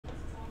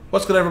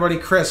What's good, everybody?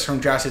 Chris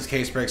from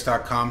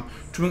DraftStatesCaseBreaks.com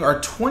doing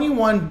our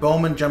 21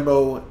 Bowman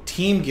Jumbo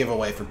team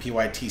giveaway for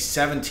PYT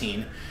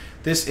 17.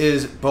 This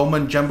is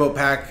Bowman Jumbo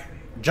Pack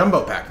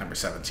number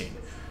 17.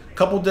 A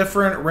couple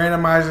different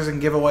randomizers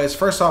and giveaways.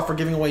 First off, we're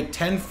giving away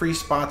 10 free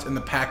spots in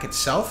the pack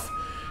itself.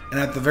 And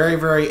at the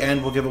very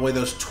end, we'll give away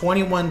those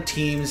 21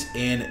 teams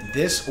in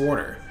this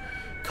order: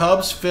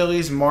 Cubs,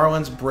 Phillies,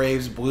 Marlins,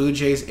 Braves, Blue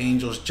Jays,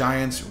 Angels,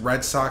 Giants,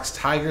 Red Sox,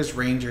 Tigers,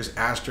 Rangers,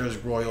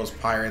 Astros, Royals,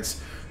 Pirates,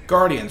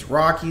 Guardians,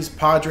 Rockies,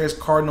 Padres,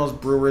 Cardinals,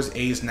 Brewers,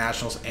 A's,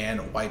 Nationals,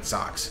 and White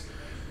Sox.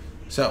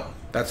 So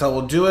that's how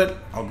we'll do it.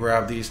 I'll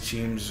grab these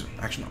teams.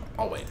 Actually, no,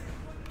 I'll wait.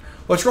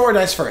 Let's roll our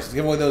dice first. Let's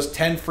give away those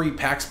 10 free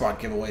pack spot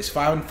giveaways.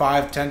 5 and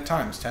 5, 10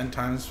 times. 10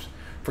 times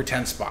for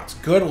 10 spots.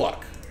 Good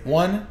luck.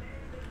 1,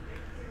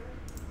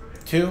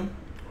 2,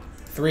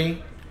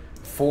 3,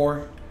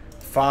 4,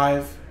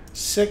 5,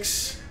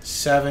 6,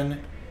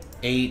 7,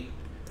 8,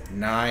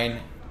 9,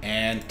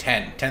 and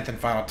 10. 10th and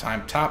final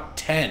time. Top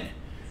 10.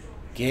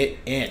 Get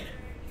in.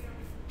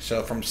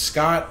 So from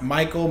Scott,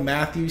 Michael,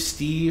 Matthew,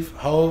 Steve,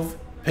 Hove,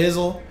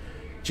 Pizzle,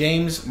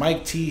 James,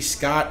 Mike T,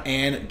 Scott,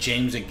 and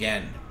James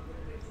again.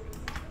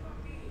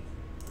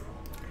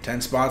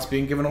 10 spots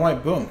being given away.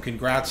 Boom.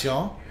 Congrats,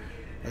 y'all.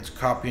 Let's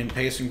copy and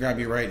paste and grab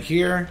you right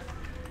here.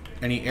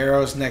 Any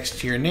arrows next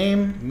to your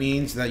name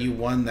means that you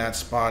won that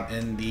spot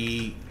in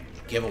the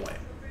giveaway.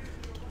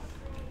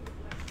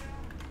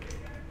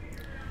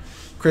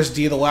 Chris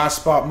D, the last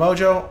spot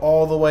mojo,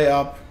 all the way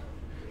up.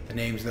 The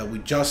names that we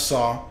just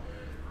saw,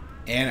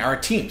 and our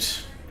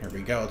teams. Here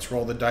we go. Let's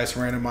roll the dice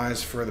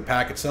randomized for the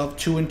pack itself.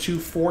 2 and 2,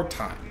 4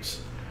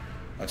 times.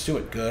 Let's do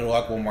it. Good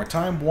luck one more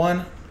time.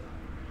 1,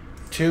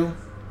 2,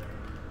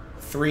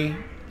 3,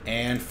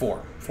 and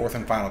 4. Fourth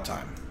and final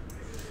time.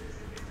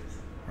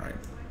 All right.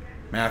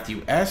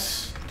 Matthew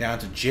S. down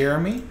to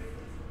Jeremy.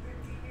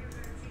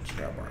 Let's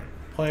grab our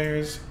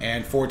players.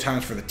 And 4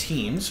 times for the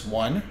teams.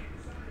 1,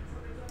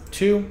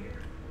 2,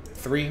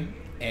 3,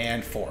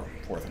 and 4.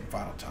 Fourth and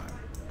final time.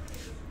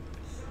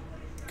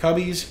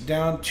 Cubbies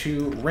down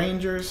to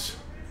Rangers.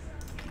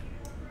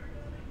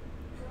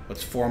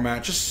 Let's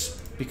format,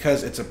 just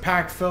because it's a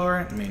pack filler,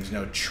 it means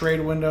no trade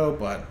window,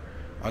 but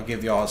I'll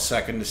give you all a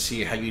second to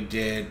see how you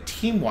did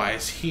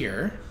team-wise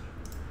here.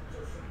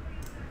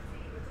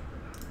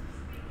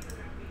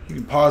 You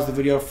can pause the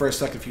video for a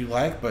second if you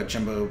like, but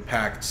Jumbo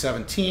Pack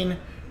 17.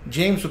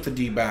 James with the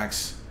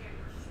D-backs.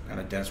 Got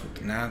a Dennis with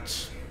the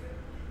Nats.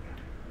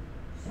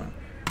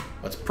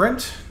 Let's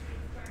print.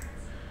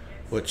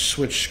 Let's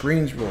switch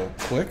screens real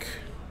quick.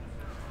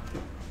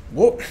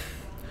 Whoop.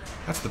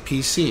 That's the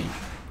PC.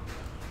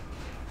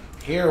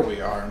 Here we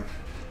are.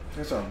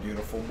 There's our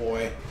beautiful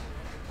boy.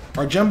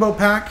 Our Jumbo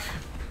Pack.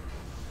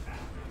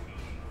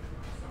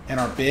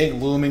 And our big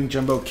looming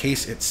Jumbo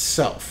case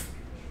itself.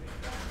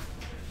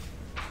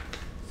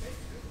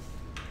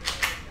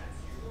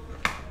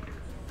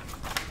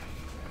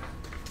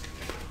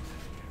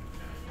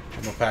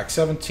 Jumbo Pack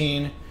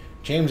 17.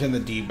 James and the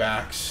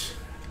D-backs.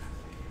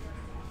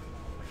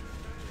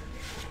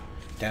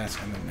 Dennis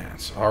and the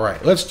Nats. All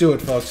right, let's do it,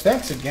 folks.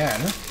 Thanks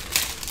again.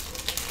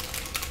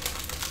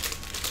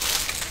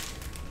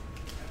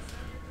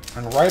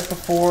 And right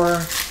before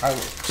I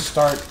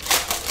start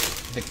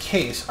the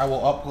case, I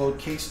will upload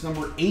case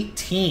number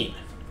 18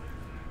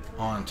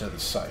 onto the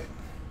site.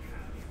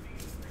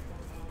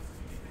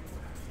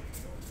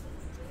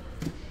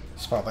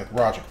 Spot like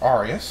Roger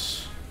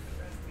Arias,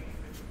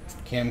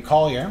 Cam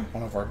Collier,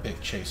 one of our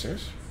big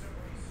chasers.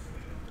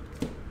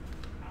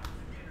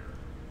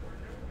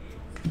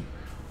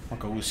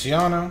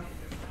 Luciano,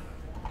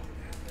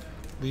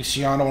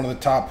 one of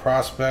the top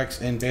prospects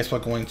in baseball,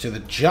 going to the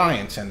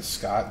Giants and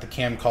Scott. The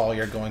Cam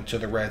Collier going to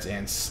the Reds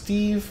and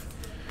Steve.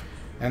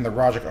 And the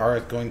Roger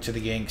Arias going to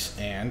the Yanks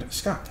and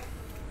Scott.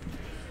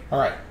 All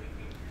right.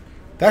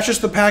 That's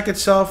just the pack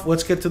itself.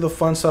 Let's get to the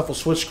fun stuff. We'll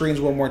switch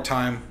screens one more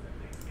time.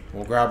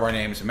 We'll grab our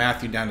names.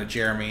 Matthew down to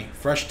Jeremy.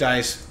 Fresh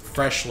dice,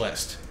 fresh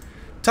list.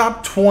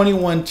 Top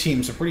 21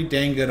 teams. So pretty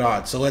dang good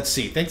odds. So let's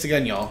see. Thanks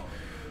again, y'all.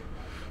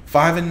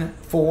 5 and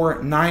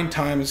 4, 9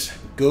 times.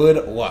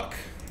 Good luck.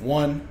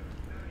 1,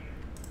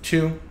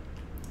 2,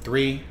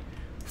 3,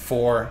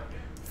 4,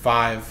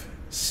 5,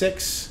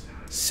 6,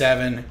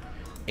 7,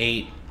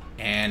 8,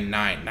 and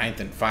 9. 9th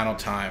and final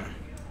time.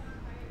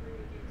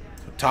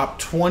 So top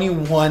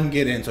 21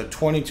 get in. So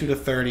 22 to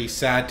 30.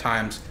 Sad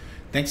times.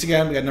 Thanks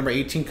again. We got number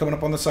 18 coming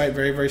up on the site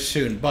very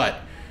soon. But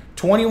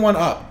 21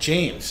 up.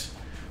 James,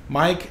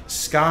 Mike,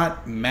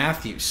 Scott,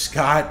 Matthew,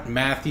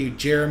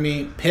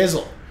 Jeremy,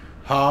 Pizzle,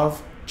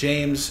 Hav,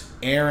 James,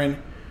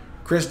 Aaron,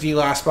 Chris D,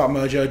 last spot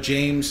mojo,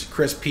 James,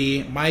 Chris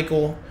P,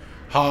 Michael,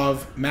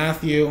 Hav,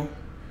 Matthew,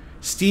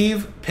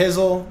 Steve,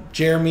 Pizzle,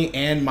 Jeremy,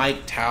 and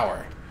Mike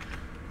Tower.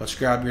 Let's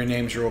grab your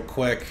names real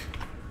quick,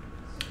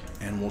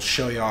 and we'll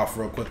show you off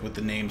real quick with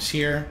the names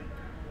here.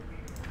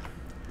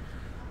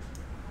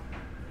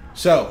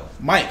 So,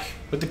 Mike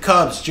with the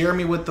Cubs,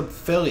 Jeremy with the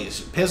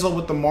Phillies, Pizzle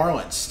with the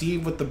Marlins,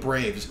 Steve with the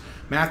Braves,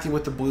 Matthew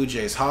with the Blue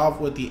Jays, Hav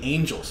with the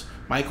Angels,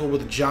 Michael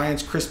with the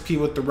Giants, Chris P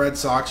with the Red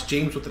Sox,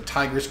 James with the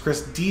Tigers,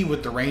 Chris D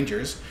with the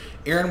Rangers,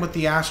 Aaron with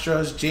the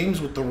Astros,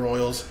 James with the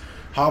Royals,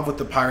 Hob with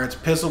the Pirates,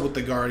 Pizzle with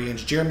the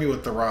Guardians, Jeremy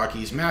with the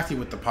Rockies, Matthew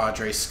with the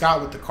Padres,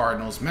 Scott with the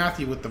Cardinals,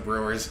 Matthew with the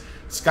Brewers,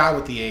 Scott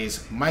with the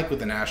A's, Mike with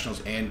the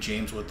Nationals, and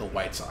James with the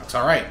White Sox.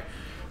 All right,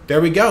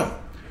 there we go.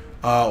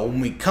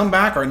 When we come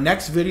back, our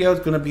next video is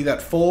going to be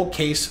that full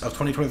case of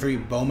 2023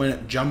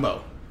 Bowman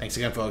Jumbo. Thanks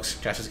again, folks.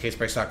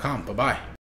 JaspysCaseBreaks.com. Bye-bye.